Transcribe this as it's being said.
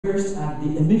occurs at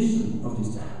the emission of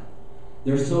the star.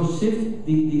 There's no shift,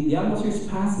 the atmosphere is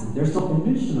passive. There's no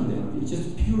emission of the atmosphere. It's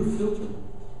just pure filter.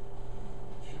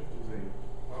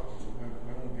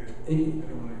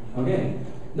 Okay.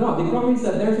 No, the problem is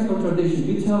that there's a contradiction.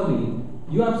 You tell me,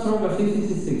 you absorb at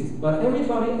 666, but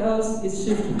everybody else is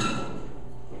shifting.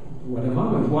 What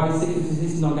about why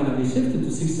 666 is not going to be shifted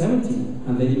to 670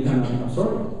 and then you can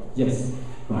absorb it? Yes.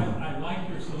 I like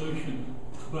your solution,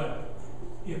 but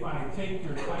if I take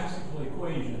your classical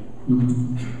equation,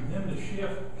 then the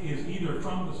shift is either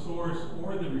from the source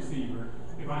or the receiver.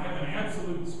 If I have an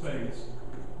absolute space,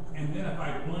 and then if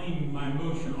I blame my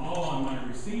motion all on my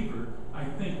receiver, I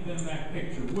think then that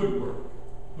picture would work,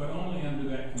 but only under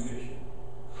that condition.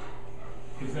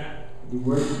 Is that the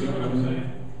word? See what I'm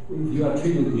saying? You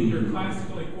attribute in your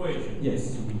classical equation.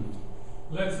 Yes.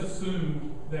 Let's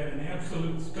assume that in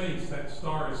absolute space that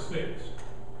star is fixed,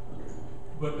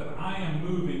 but that I am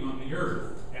moving on the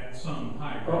Earth at some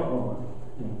high rate.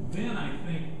 Then I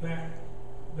think that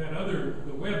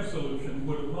the Webb solution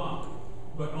would apply,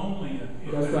 but only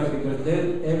if that's right, because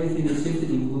then everything is shifted,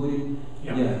 including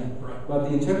right. But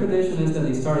the interpretation is that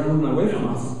they start moving away from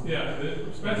us. Yeah,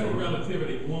 the special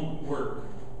relativity won't work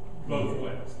both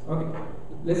ways. Okay,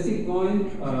 let's keep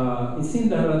going. It seems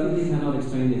that relativity cannot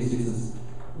explain the existence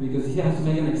because he has to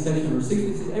make an exception for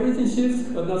 66. Everything shifts,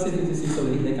 but not 66, so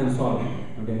they can solve it.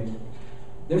 Okay.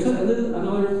 There's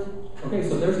another. Okay,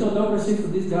 so there's no Doppler-shift for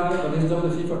this guy, but there's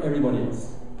Doppler-shift for everybody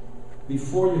else.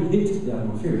 Before you hit the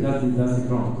atmosphere, that's the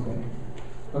problem.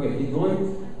 Okay, keep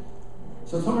going.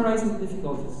 So summarizing the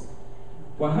difficulties.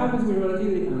 What happens with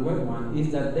relativity and Webb one is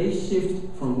that they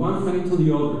shift from one frame to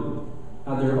the other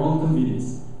at their own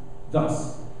convenience.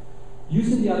 Thus,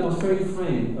 using the atmospheric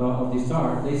frame of the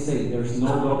star, they say there's no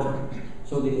Doppler.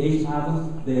 So the H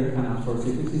atoms there can absorb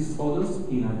 66 photons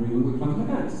in agreement with quantum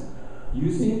mechanics.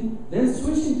 Then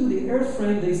switching to the Earth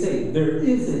frame, they say there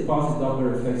is a positive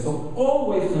Doppler effect, so all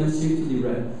wavelengths shift to the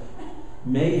red,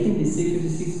 making the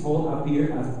 656 hole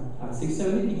appear at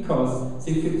 670 because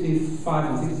 655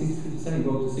 and 657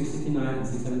 go to 669 and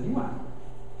 671.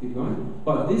 Keep going.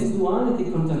 But this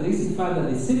duality contradicts the fact that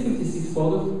the 656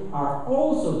 photons are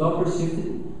also Doppler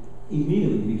shifted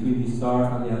immediately between the star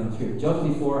and the atmosphere, just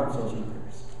before absorption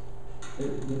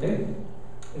occurs. Okay?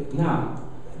 Now,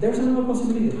 there's another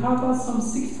possibility. How about some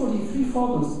 643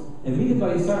 photons emitted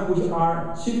by the star which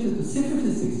are shifted to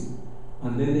 656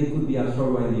 and then they could be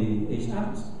absorbed by the H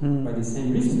atoms by the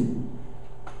same reasoning?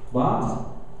 But,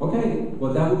 okay,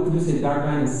 well that would produce a dark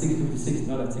band at 656,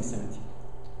 not at 670,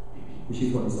 which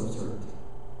is what is observed.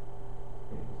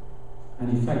 Okay. And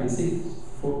in fact, the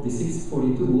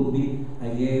 642 will be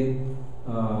again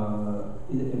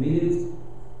emitted.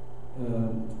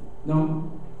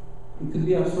 No, it could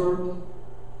be absorbed.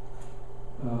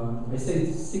 I said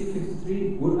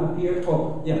 653 would appear.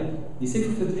 The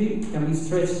 653 can be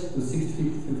stretched to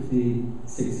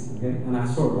 656, okay, and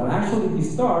absorbed. But actually, the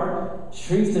star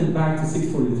shrinks them back to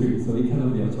 643, so it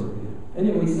cannot be absorbed here.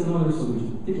 Anyway, it's another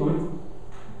solution. Keep going.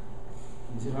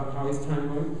 You see how is time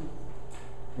going?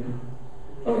 Yeah.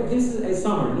 Okay, this is a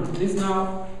summary. This is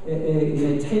now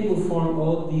in a table form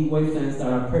all the wavelengths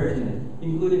that are pertinent,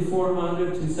 including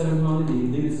 400 to 700, the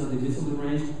limits of the visible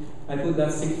range. I put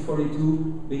that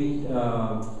 642 being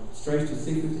stretched to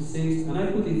 656, and I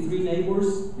put the three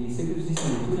neighbors, the 656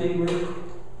 and the two neighbors,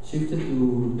 shifted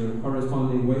to the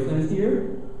corresponding wavelengths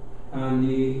here. And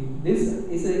this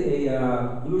is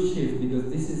a blue shift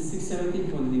because this is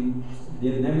 670 when the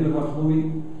nebula was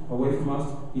moving away from us,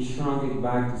 it shrunk it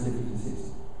back to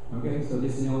 656. Okay, so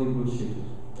this is the only blue shift.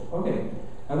 Okay,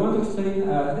 I want to explain,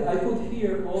 I put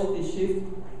here all the shift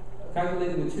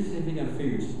calculated with three significant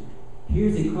figures.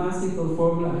 Here's the classical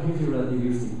formula, and here's the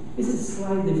relativistic. This is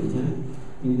slightly different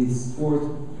in this fourth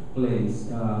place,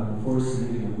 fourth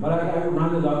significant. But I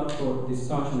rounded up for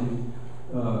discussion,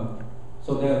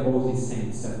 so they're both the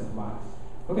same set of lines.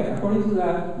 Okay, according to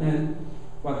that, then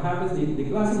what happens, the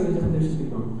classical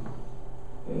interpretation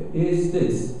is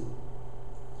this.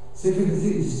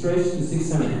 656 is stretched to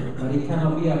 670, but it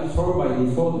cannot be absorbed by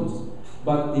the photons.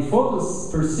 But the photons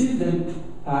perceive them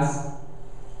as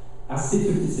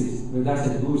 656, but that's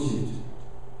a blue shift.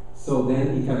 So then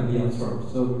it can be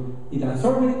absorbed. So it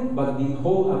absorbs it, but the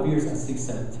hole appears at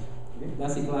 670. Okay?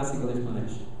 That's the classical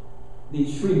explanation. The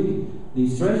shrinking, the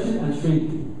stretching and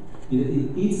shrinking.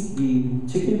 It eats the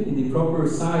chicken in the proper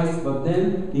size, but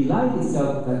then the light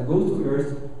itself that goes to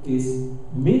Earth is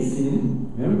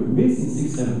missing, remember, missing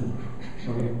 670.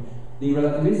 Okay. The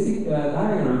relativistic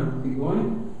diagram, keep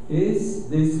going, is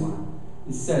this one.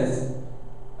 It says,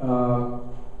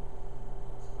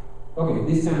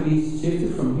 okay, this can be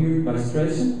shifted from here by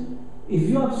stretching. If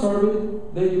you absorb it,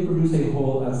 then you produce a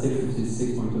hole at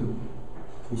 656.2,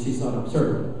 which is not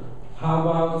observed. How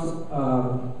about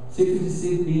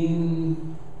 656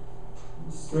 being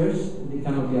stretched? It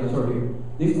cannot be absorbed here.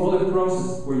 This other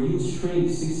process where you shrink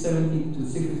 670 to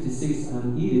 656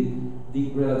 and eat it, the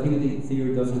relativity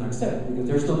theory doesn't accept because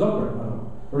there's no Doppler at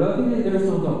all. Relativity, there's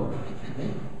no Doppler. Okay?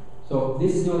 So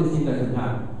this is the only thing that can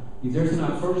happen. If there's an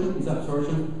absorption, it's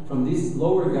absorption from this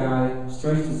lower guy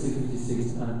stretched to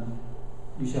 656, and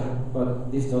you shall.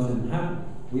 But this doesn't happen.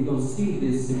 We don't see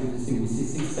this 656. We see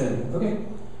 670. Okay.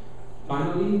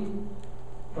 Finally,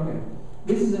 okay.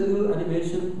 This is a little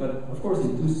animation, but of course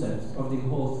in 2 steps of the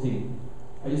whole thing.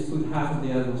 I just put half of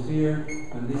the atmosphere,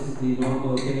 and this is the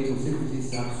normal case of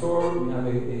 656 absorbed. We have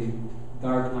a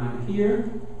dark line here.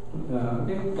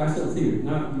 Okay, classical theory.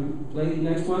 Now you play the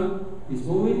next one. It's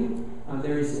moving, and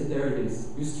there it is.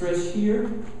 You stretch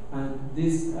here, and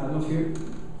this atmosphere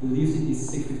believes it is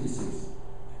 656.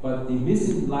 But the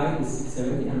missing light is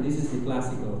 670, and this is the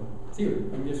classical theory.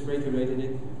 I'm just reiterating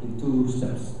it in 2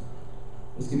 steps.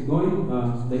 Let's keep going.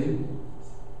 David?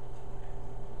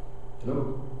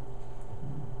 Hello?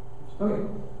 Okay.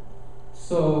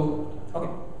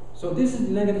 So this is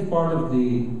the negative part of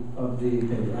the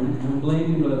paper. I'm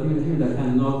blaming relativity theory that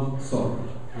cannot solve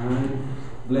it. I'm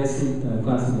blessing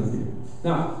classical theory.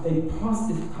 Now, a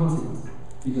positive consequence,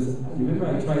 because remember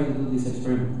I tried to do this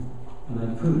experiment, and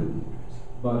I couldn't.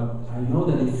 But I know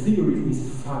that the theory is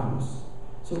fabulous.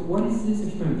 So what is this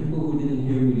experiment? People who didn't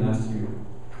hear me last year,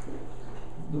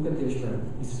 look at the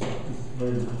experiment. It's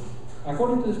very nice.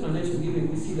 According to the explanation given,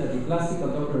 we see that the classical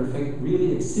Doppler effect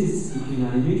really exists between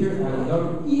an emitter and a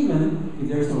Doppler, even if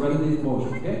there is no relative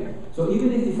motion. Okay? So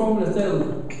even if the formulas tell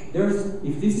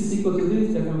if this is equal to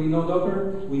this, there can be no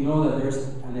Doppler, we know that there's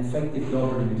an effective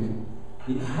Doppler in between.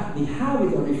 The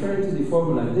habit of referring to the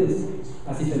formula like this,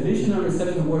 as if emission and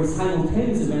reception were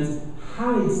simultaneous events,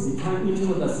 hides the time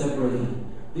interval that separates them.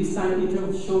 This time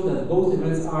interval shows that both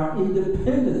events are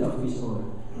independent of each other.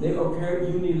 They occur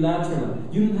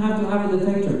unilaterally. You don't have to have a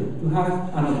detector to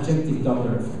have an objective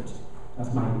Doppler effect.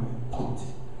 That's my point.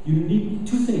 You need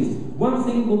 2 things. One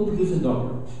thing will produce a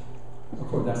Doppler. Of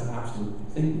course, that's absolute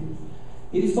thinking.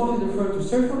 It is often referred to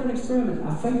search for an experiment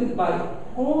affected by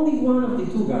only one of the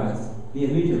 2 guys, the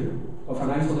emitter of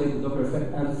an isolated Doppler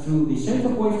effect, and through the change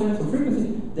of wavelength or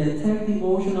frequency, detect the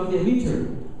motion of the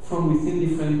emitter from within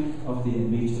the frame of the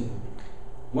emitter.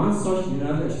 One such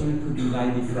unilateral experiment could be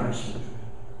light diffraction.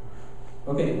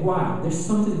 Okay, why? There's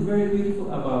something very beautiful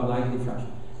about light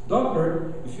diffraction.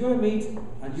 Doppler, if you emit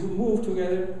and you move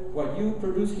together, what you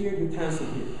produce here, you cancel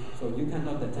here. So you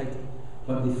cannot detect it.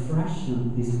 But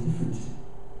diffraction is different.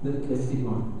 Let's keep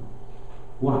going.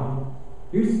 Why?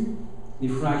 Here's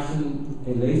diffraction,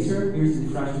 a laser. Here's the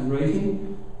diffraction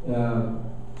rating.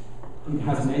 It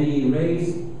has many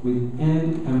rays with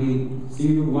n, can be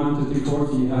 0, 1, 2, 3, 4,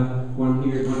 so you have 1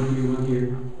 here, 1 here, 1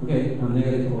 here. Okay, and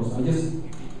negative also. I just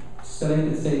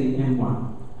selected, say,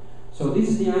 M1. So this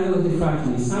is the angle of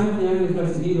diffraction. The sine of the angle of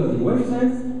diffraction is equal to the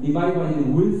wavelength divided by the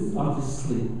width of the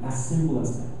slit. As simple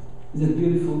as that. It's a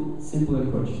beautiful, simple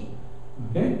equation.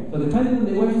 Okay? So depending on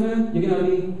the wavelength, you're going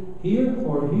to be here,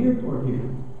 or here, or here.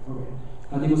 Okay.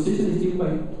 And the position is given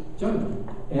by geometry.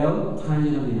 L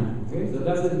tangent of the angle. Okay? So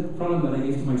that's the problem that I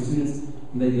give to my students,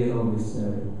 and they get always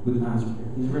good answer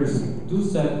here. It's very simple.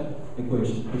 2-step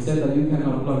equation. Except that you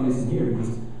cannot plug this in here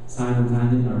because sine and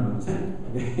tangent are not the same.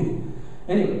 Okay?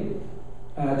 Anyway,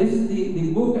 this is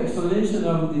the book explanation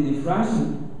of the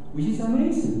diffraction, which is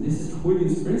amazing. This is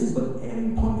Huygens principle.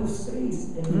 Every point of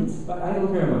space emits. But I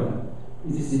don't care about that.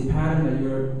 This is a pattern that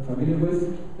you're familiar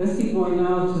with. Let's keep going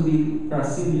now to the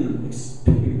Brazilian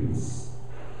experience.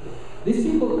 These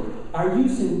people are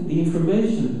using the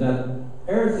information that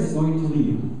Earth is going to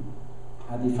leave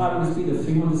at the fabulous speed of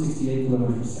 368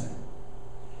 kilometers per second.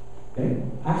 Okay?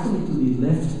 Actually to the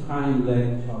left hind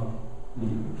leg of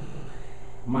Leo.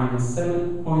 Minus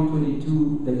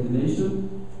 7.22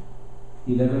 declination,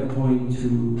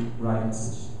 11.2 right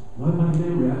acceleration. Not my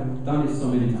memory, I've done it so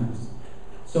many times.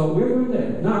 So we're going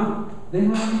there. Now, they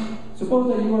have,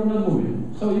 suppose that you are not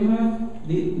moving. So you have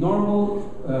the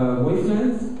normal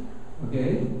wavelength,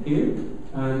 okay, here,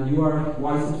 and you are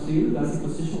y-sub-0, that's the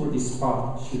position where the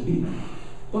spot should be.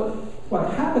 But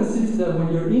what happens is that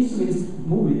when your instrument is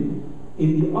moving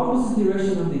in the opposite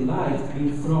direction of the light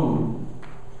being thrown,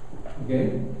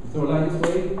 okay, throw light this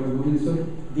way, you're moving this way,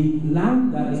 the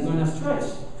lambda is going to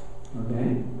stretch,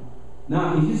 okay?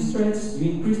 Now, if you stretch,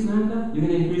 you increase lambda, you're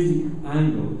going to increase the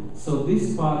angle. So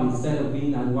this spot, instead of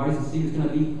being at y-0, is going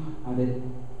to be at a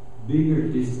bigger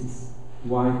distance,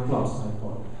 y plus, I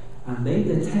call it. And they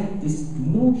detect this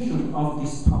motion of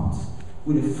this spot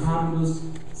with a fabulous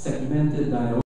segmented diode.